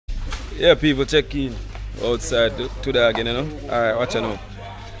Yeah, people check in outside today again, you know. Alright, watch out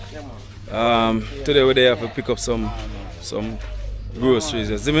now. Today we're there to pick up some groceries,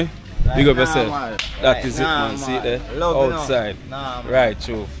 you see me? Big up yourself. That is it, man. See it there? Outside. Right,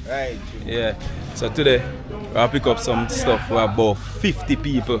 true. Yeah. So today we'll pick up some stuff for about 50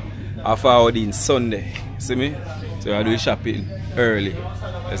 people of our audience Sunday. See me? So we'll do shopping early.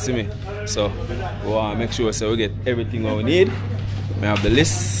 You see me? So we want to make sure so we get everything we need. I have the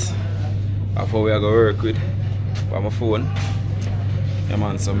list of what we are going to work with on my phone. Yeah,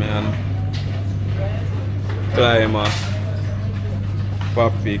 man. So I climb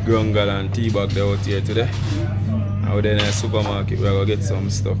Papi, Grungle and T-Bag they out here today. And we're in the supermarket, we're going to get some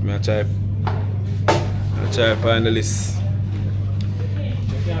stuff. I try to find the list.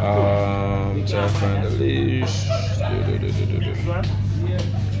 Try to find the list.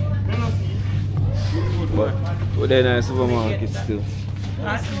 But we're in the supermarket still.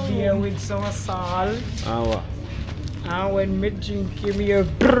 That beer with some salt. And what? And when me drink, give me a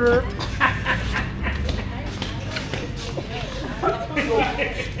brrr.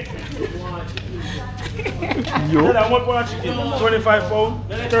 Yo. That one pound chicken, 25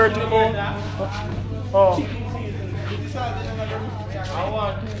 pounds, 30 pounds. Oh.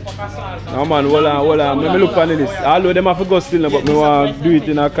 No man, hold on. Let me look on the list. Although them have to go still, but I want to do it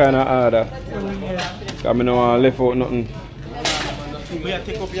in a kind of order. Because I don't want to leave out nothing.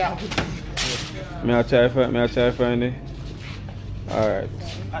 I try to find it. Alright.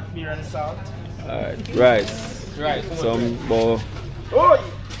 Hot beer and salt. Alright, rice. Some bowl. Oh!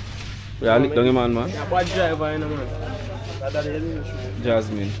 Yeah, lick down the man. Yeah, bad driver, man.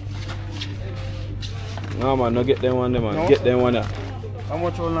 Jasmine. No man, no get them one there, man. No? Get them one there. How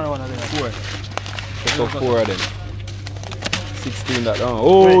much all now one of them? 4. Take up 4 of them. 16 that down.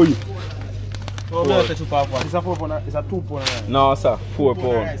 Oh! Oh, it's a 4 pound. It's a 2 pound. No, sir. 4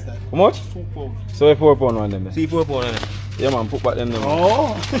 pounds. How much? 2 pounds. So a 4 pound one them. See 4 pound. Yeah man, put back them there.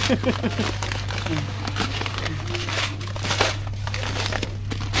 Oh!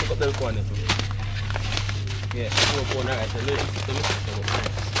 Look up the corner. Yeah, 4 pound.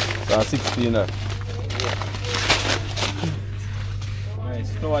 So 16 that. Nice.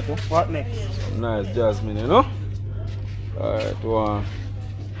 So what next? Nice jasmine, you know? Alright, about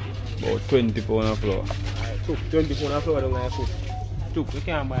 20 pound of flour. 20 pound of flour, don't I put? You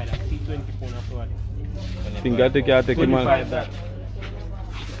can't buy that. 20 pound of flour. Think I take it, man. That.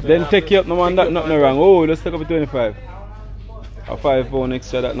 Then take it up, no man, that nothing wrong. Oh, let's take up 25. A 5 pound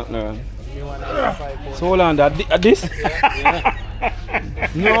extra, that nothing wrong. So hold on, that this? Yeah.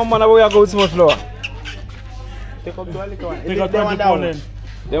 No man, we are going so much flour. Take up 20 pound. Take up 20 pound then.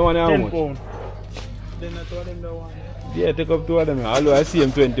 They want how 10 much? pound. Then I told them the one. Yeah, take up 2 of them. Although I see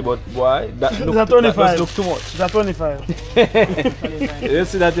him 20, but boy, that look too much. It's a 25. You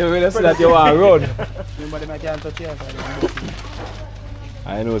see that you want to run. Remember them I can't touch here.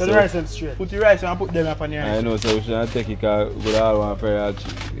 I know, Put the rice in straight. Put the rice and put them up on your I know, so we should not take it because we all want to pair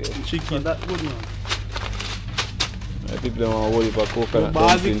chicken. Chicken. That's good now. People don't want to hold it for coconut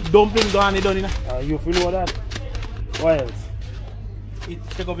dumpling. Dumpling done, you know. You feel that? What else?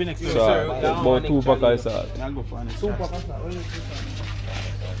 Take up the next one. So, about 2 pack of salt. I'll go for 2 pack of salt.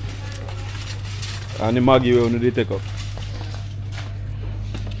 And the Maggi we want to take up.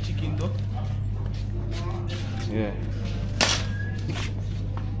 Chicken though? Yeah.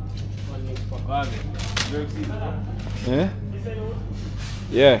 Yeah?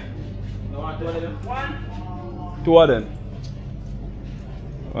 Yeah. 2 of them.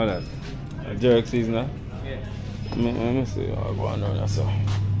 What that? A jerk seasoner? Yeah. Let me see how I go on around that so.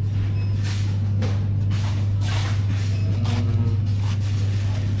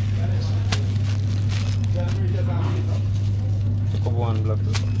 Take up 1 black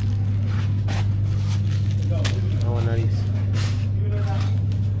pepper. I want this.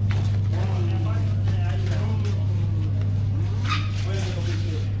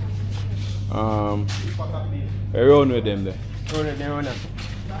 Around with them there. Round them.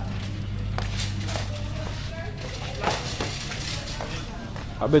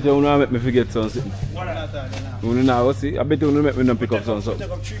 I bet you want to make me forget something. You know, see? I bet you want to make me not pick up something. Take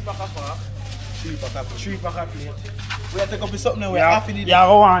up 3 pack of pork. 3 pack of plate. We have to take up something now. We have to yeah,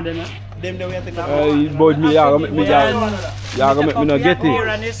 go on then. Them we have to take up. But me, yeah, make me not get it. Beer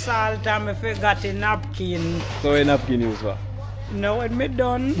and the salt and I forgot a napkin. So a napkin use for? Now when me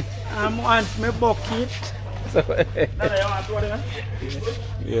done, I want my bucket.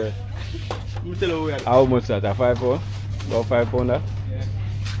 Yeah. How much that? A 5 pound? About 5 pound that? Yeah.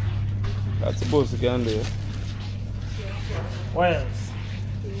 That's supposed to can do. What else?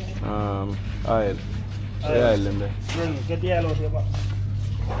 Oil. Oil in there. Get the oil out of your box.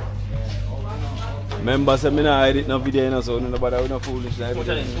 Remember, say me not edit no video, you know, so nobody with no foolish like What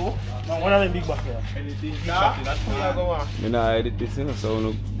are them two? No, one of them big back here. Anything? That's who you go on. me not edit this, you know, so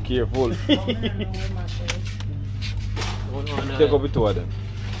no careful. Take up the two of them.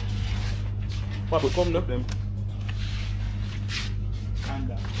 Papa, come up them.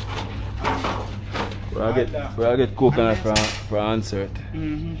 We get coconut for answer it.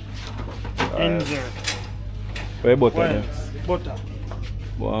 Insert. Where butter there? Butter.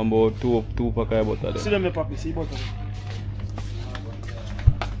 About two pack of butter See there. them, papi. See butter.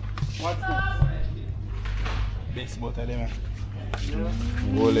 What's next? Best butter them.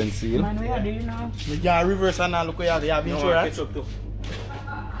 Golden seal. Man, where do you know? You can reverse and now look where you have insurance.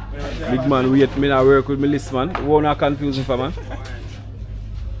 Big man, wait, me not work with my list, man. You won't confuse me for man.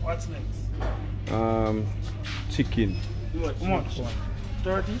 What's next? Chicken. How much?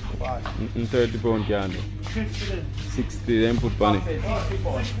 30? 30 pound can do. 50 then. 60 then put on it.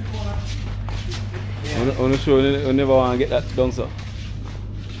 On the show, you never want to get that down, sir.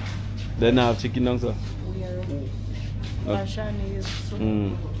 They not have chicken down, sir.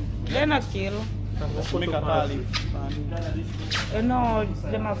 They're not kill. Make a call it. You know,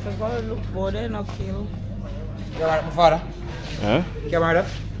 they must go look for they're not kill. You want my father? Huh? Camera?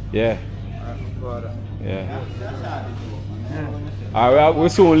 Yeah. Father. Yeah. Alright, we'll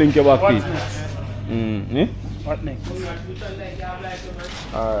soon link you back, What's Pete. next? Eh? What next?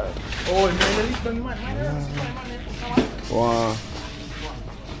 Alright. Oh, One.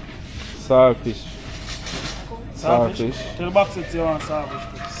 Saltfish. Saltfish. Tell the box it's your saltfish.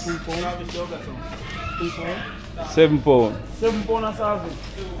 2 pounds. 2 pounds. 7 pound. 7 pounds of saltfish.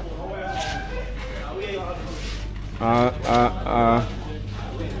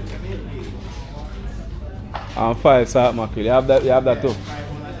 And 5 salt mackerel. You have that too.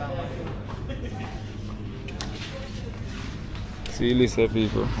 See, listen,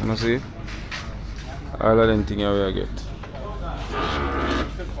 people. You see? All of them things I get.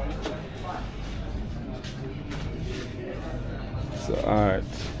 So, alright.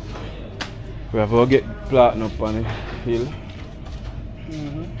 We have to get platinum up on the hill.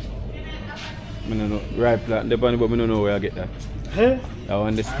 I don't know, right platinum, but I don't know where I get that. Hey? I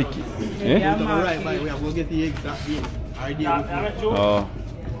want the sticky. Yeah, Right, we have to get the exact idea. Oh.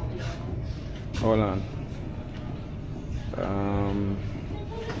 Hold on.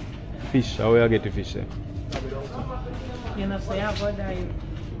 Fish, how will I get the fish? You know, say I go die.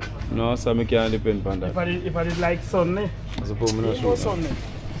 No, so I can't depend on that. If I did like Sunday, I suppose I'm not go sure. Sunday.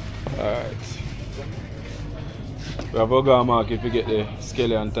 Alright. We have to go market if we get the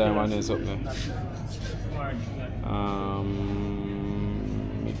scallion time and then something.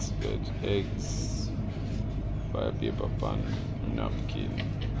 Mixed veg, eggs, 5 paper pan, napkin.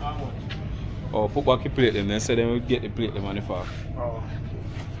 Oh, put back the plate then say then we get the plate them on the farm. Oh.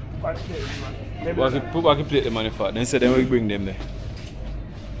 What's this, man? Put back the plate them on the farm, then say then we bring them there.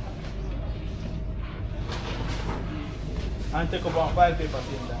 And take up on 5 papers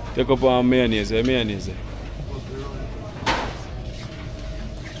in there. Take up on mayonnaise, mayonnaise.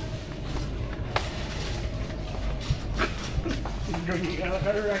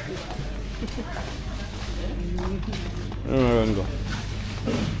 Go.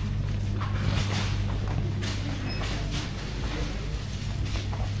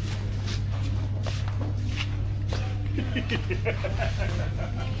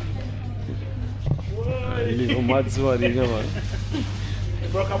 You leave a mad sword in there, man.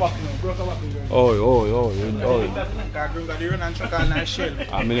 Broke a back. Oh.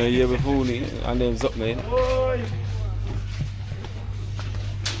 I'm in here before and then something.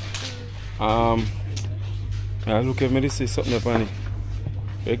 Look at me, this is something upon it.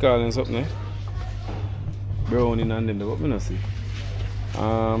 They call it something, brownie and them, what me not see.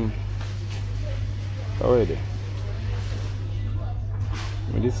 Already.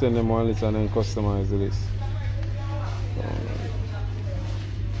 I just send them one list and then customize the list.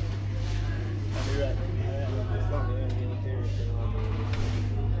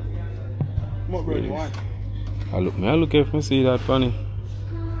 What brownie you want? I look if I see that funny.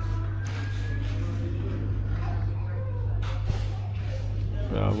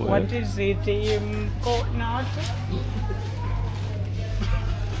 What is it? Coconut?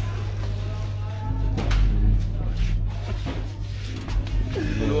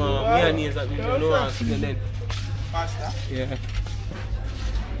 Mayonnaise that we don't know. Pasta? Yeah.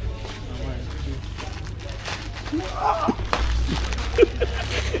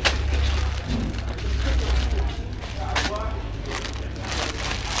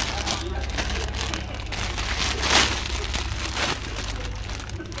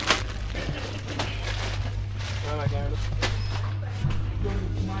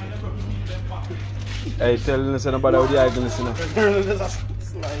 Hey, tell us about how the ugliness, you know.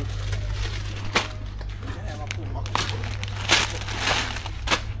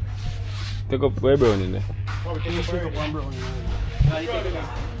 Take up where brown in there.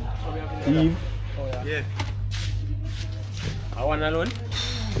 Eve? Oh, yeah. I want alone?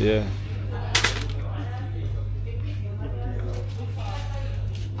 Yeah.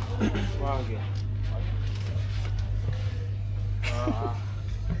 Wow, okay.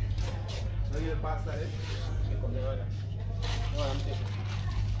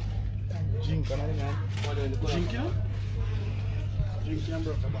 Drink, man. Drink, you know? Drink, you know,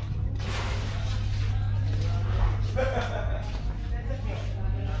 bro.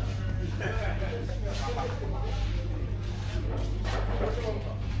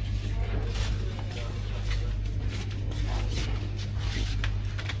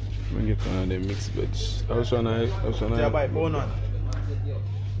 I'm get one of them mixed veg. I was trying to buy bone on.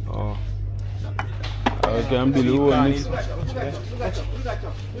 Oh. I can build one mixed veg.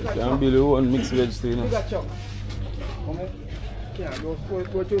 Can build one mixed veg too, you know. Yeah, go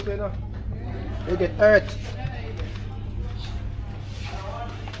to say now. You get hurt.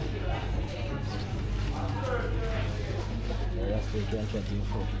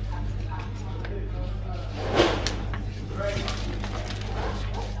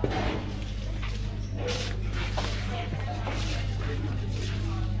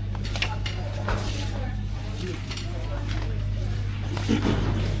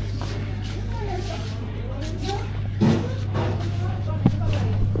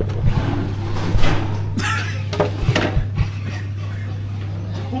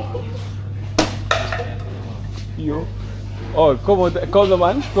 Yo. Oh, come the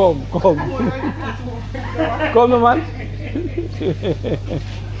man. Come. Come the man.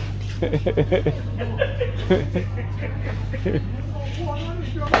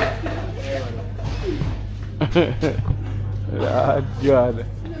 Ah, God.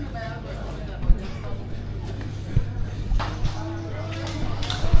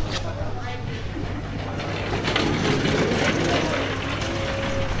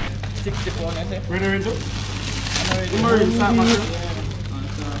 Where do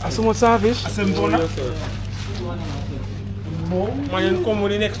So much service? Man, you come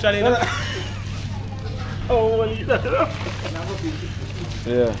with the next challenge. Oh, what is that?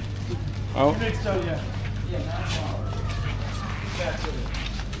 Yeah. Oh. Next challenge, yeah.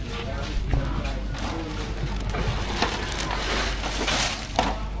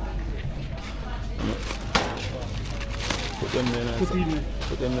 Put them in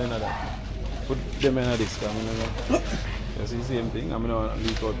that. Put them in this. It's the same thing. I'm going to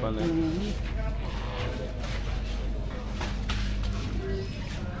leak out from them.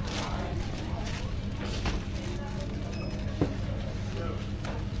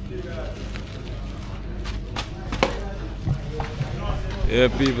 Yeah,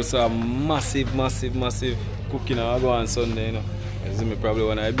 people saw massive cooking I go on Sunday, you know. This is probably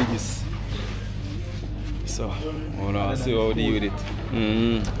one of the biggest. So, I want to see how they do it.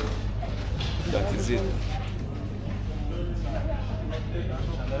 That is it.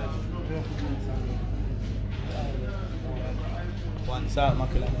 One salt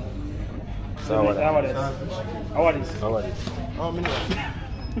mackerel. So what? How is this? Oh, me know.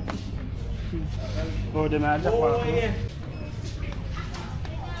 Oh, then I just want to.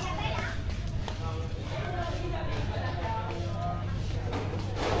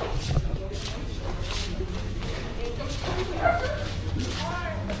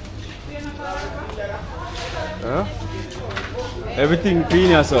 Huh? Everything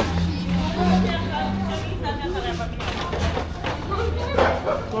clean yourself.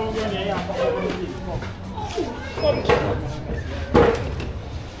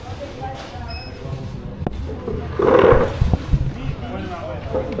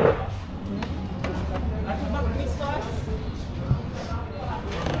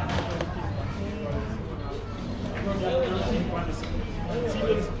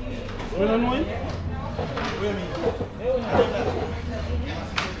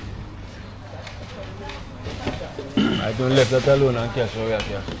 I don't let that alone and cash over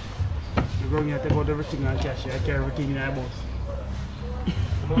here. You're going to take out everything and cash. I carry everything in my box.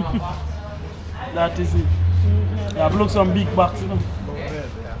 That is it. I've looked some big bags, you know.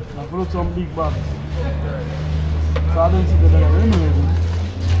 I've looked some big bags. So I don't see that I remember.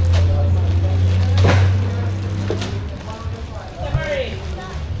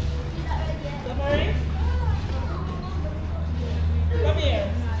 Come here.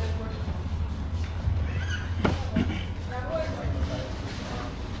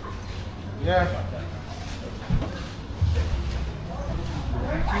 Yeah.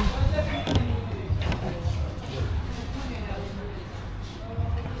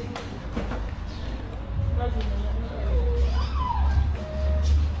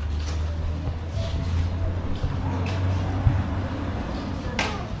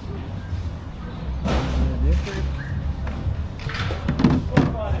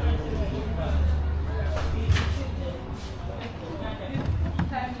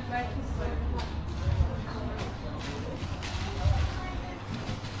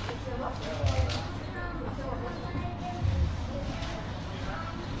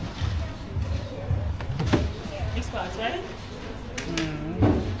 sauce, right?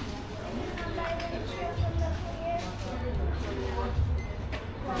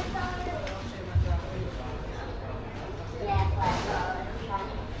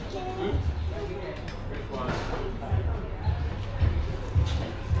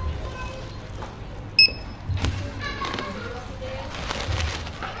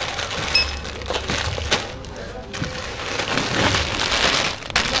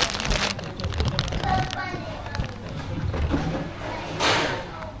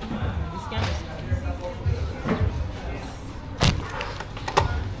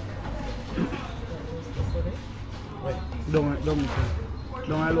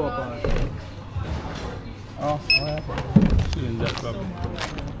 Don't I lower part? Oh, alright. Change that problem.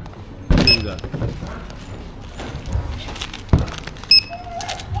 Change that.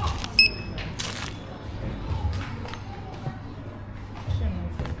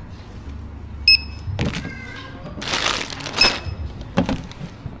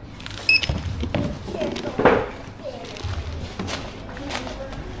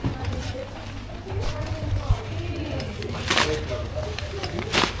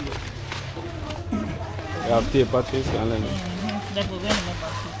 You have tape at this and then That will win the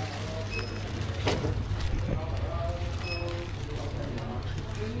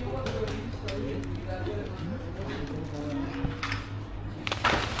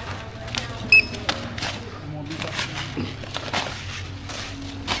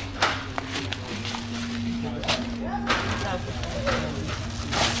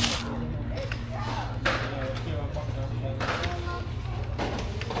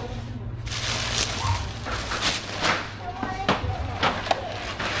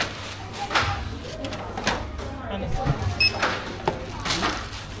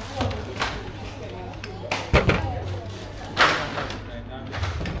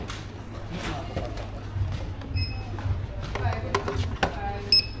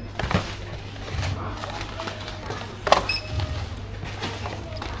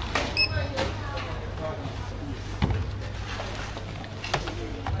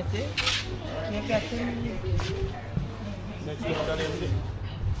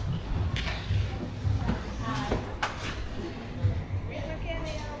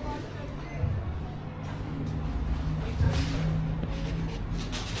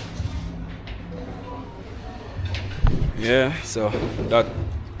yeah, so that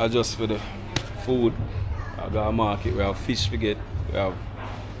adjust for the food. I got a market, we have fish we get, we have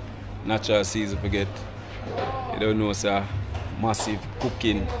natural season we get. You don't know, sir, massive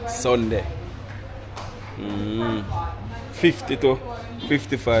cooking Sunday. 50 to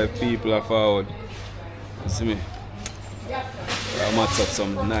 55 people are forward. You see me? I'll match up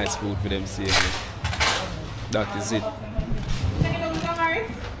some nice food for them see. That is it.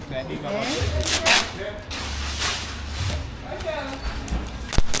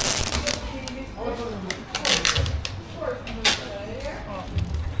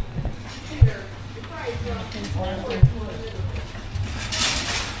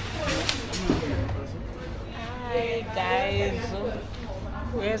 Hi guys,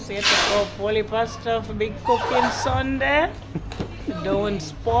 we're set to go poly pasta for big cooking Sunday. Don't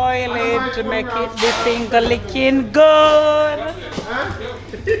spoil it to make it the finger licking good.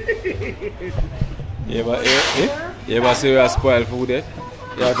 You ever see we spoil food eh?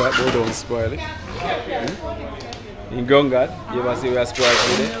 Yeah, but we don't spoil it. In Gongad, you ever see we spoil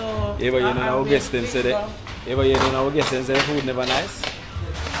food eh? No. You ever hear our guests them say that? You ever hear our guests them say food never nice?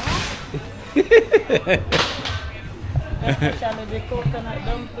 Especially the coconut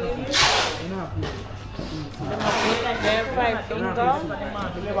dumplings. They're 5 fingers.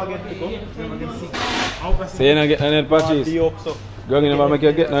 So you don't get none of patches? Gong, you never make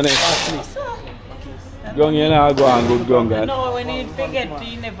you get none of it? Gong, you never go and good gong, God. No, when you forget,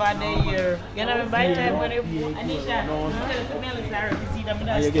 you never there. You know, by the time when you... Anisha,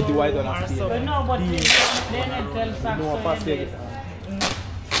 You get the white one and stay. But no, but then tell Sax.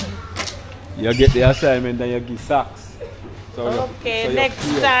 You get the assignment and you give socks. So Okay, so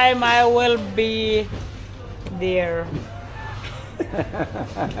next time I will be there.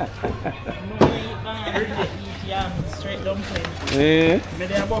 Straight dumpling. Eh?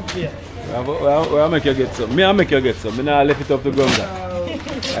 Well, I make you get some. Me, I make you get some. Me now left it up to Gonga.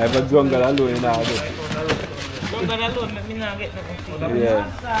 I have a Gonga alone in our house. Gonga alone, me not get nothing. Yeah.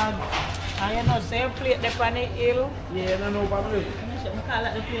 And you know, say you plate the pan hill. Yeah, no problem.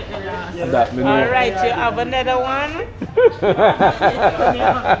 That me know. Alright, you have another one?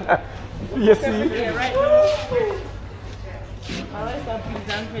 You see? Yeah, right now. I always have peas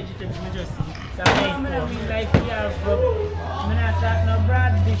and vegetables, I just eat. So I'm going to be like, yeah, but I'm not talking no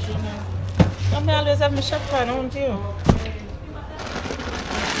broad dish, you know. I always have my shop pan, don't you?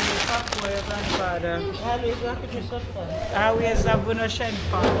 Grandfather. I always have no shed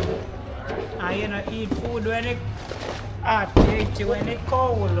pan. And you know, eat food when it hot, you eat it when it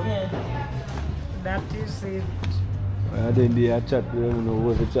cold. Yeah. That is it. I didn't do a chat, we don't know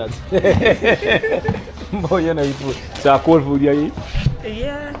what the chat. But you know, eat food. So cold food you eat?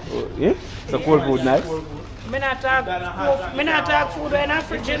 Yeah. Oh, yeah? So cold food nice? Me not talk food when I'm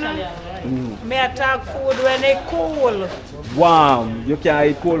fridge, you know. Me talk food when it cool. Wow, you can't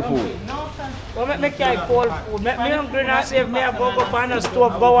eat cold food. What make me can't eat cold food? Me hungry now, say if me go up on the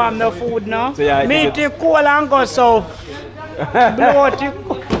stove, go warm the food now. So me eat it cool and go so. Blow it in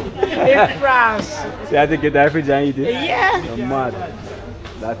France. So you take it to the fridge and eat it? Yeah. You're mad.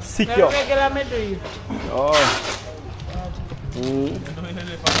 That's sick, yo. Regular me do it. Oh.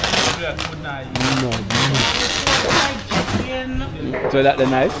 So that's the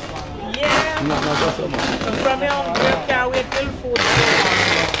nice? Yeah. No, that's so much. From your hungry, you can't wait till food.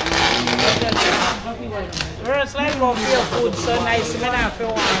 First, like go for your food so nice, me not feel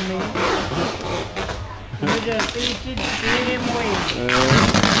warm me. You just eat it the same way.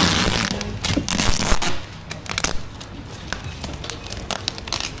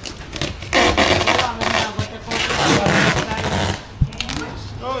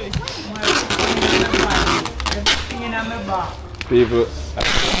 People,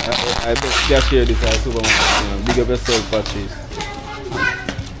 I just share this at supermarket, you know, big up yourself for cheese.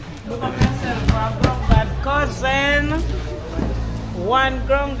 Big up yourself for a grown god cousin. One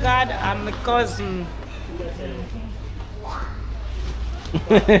grown god and my cousin.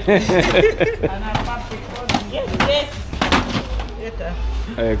 And a papi cousin. Yes.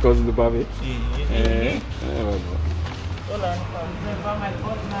 Cousin to papi? Hold on, my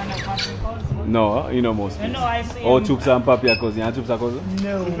cousin and a papi cousin. No, you know most people. No, I see. Oh, Chups and papi are cousin. And Chups are cousin?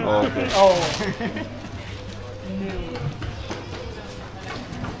 No. Oh, okay. Oh.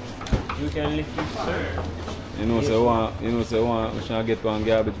 You can lift it, sir. You know, say one, we should get one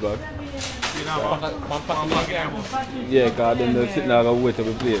garbage bag. Yeah, because then they'll sit there and wait to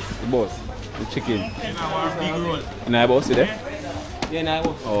the place. The boss, the chicken. You know, big roll. And I boss, you there? Yeah, now.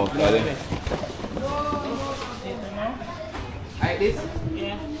 Oh, okay. Then. Like this?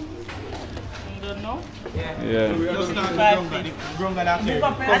 Yeah. You don't know? Yeah. Just start the grunga that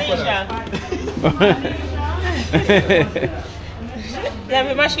You have a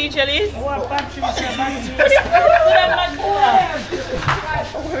machine, Chalice? What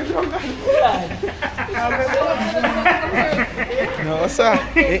No, sir.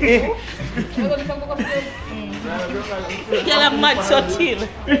 You're a mad sotil.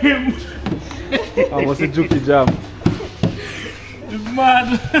 Almost a jukey jam. It's mad.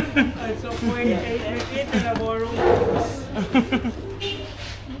 So when you eat about room.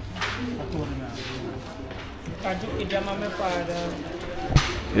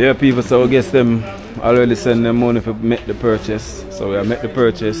 Yeah, people, so I guess them already send them money for make the purchase. So we make the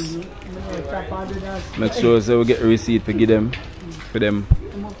purchase. Make sure so we get a receipt to give them for them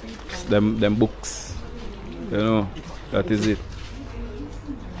books. You know, that is it.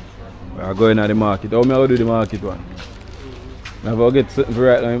 We are going to the market. How me I do the market one? If I get something for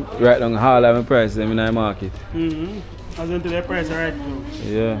right down all of my prices in the market. As into the price right now.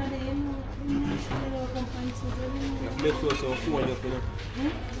 Yeah.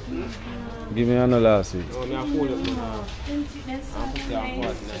 Give me another last week.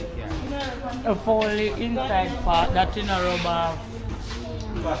 A fully inside part, that's in a rubber.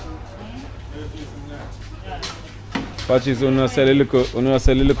 Patches, you sell a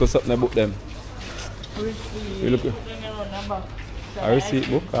little something about them. You look. A receipt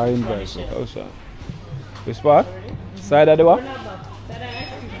book or invoice book? How sure? Which part? Side of the what?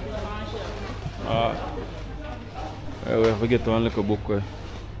 We have to get one little book where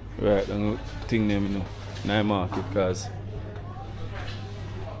right and thing them, you know, in the market because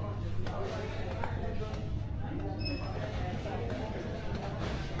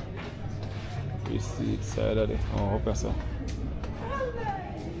receipt side of the okay so.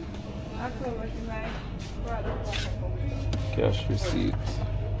 Cash receipt.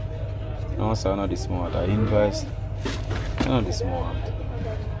 No, so not this small. I invoice. Not this small.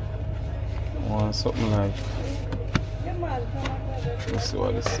 Want something like. Let's see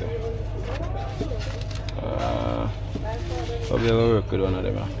what this say. Probably I'll work with one of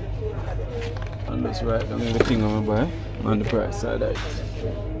them. And just write down everything I'm going to buy on the price side of it.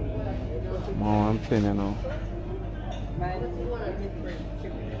 More one penny now.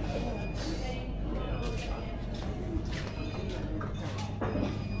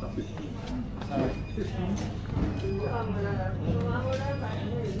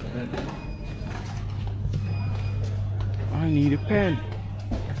 need a pen.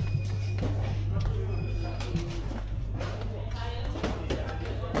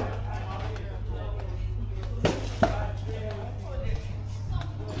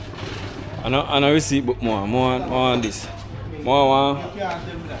 I know receipt book more on this. More one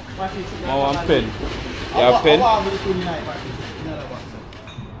pen. You have pen?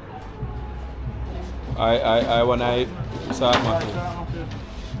 I want to start my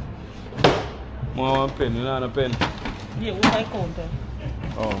more one pen, you know a pen? Yeah, what I counter.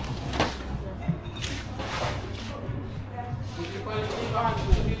 Oh.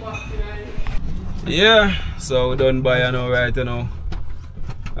 Yeah, so we done buy now right now.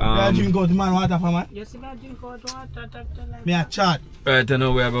 I drink out man water for man. You see me drink out water, doctor, like Me a chat. Right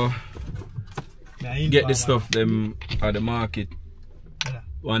now we are going get the stuff them at the market.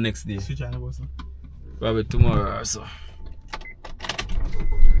 One next day. Switch on the bus. Probably tomorrow or so.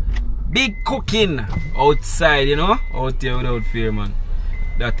 Big cooking outside, you know, out there without fear, man.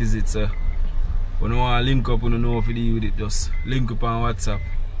 That is it, sir. When you want to link up, you don't know if you deal with it, just link up on WhatsApp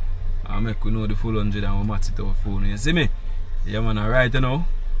and make you know the full 100 and we match it over phone. You see me? Yeah, man, right now,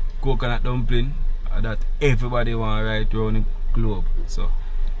 coconut dumpling that everybody want to write around the globe. So,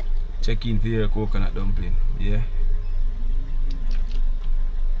 check in for your coconut dumpling, yeah.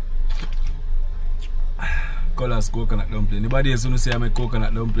 Colors coconut dumpling. Anybody else want to say I make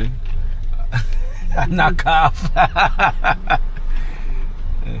coconut dumpling? Knock off.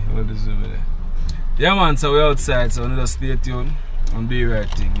 What is it there? Yeah, man, so we're outside, so we need to stay tuned and do the right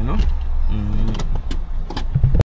thing, you know?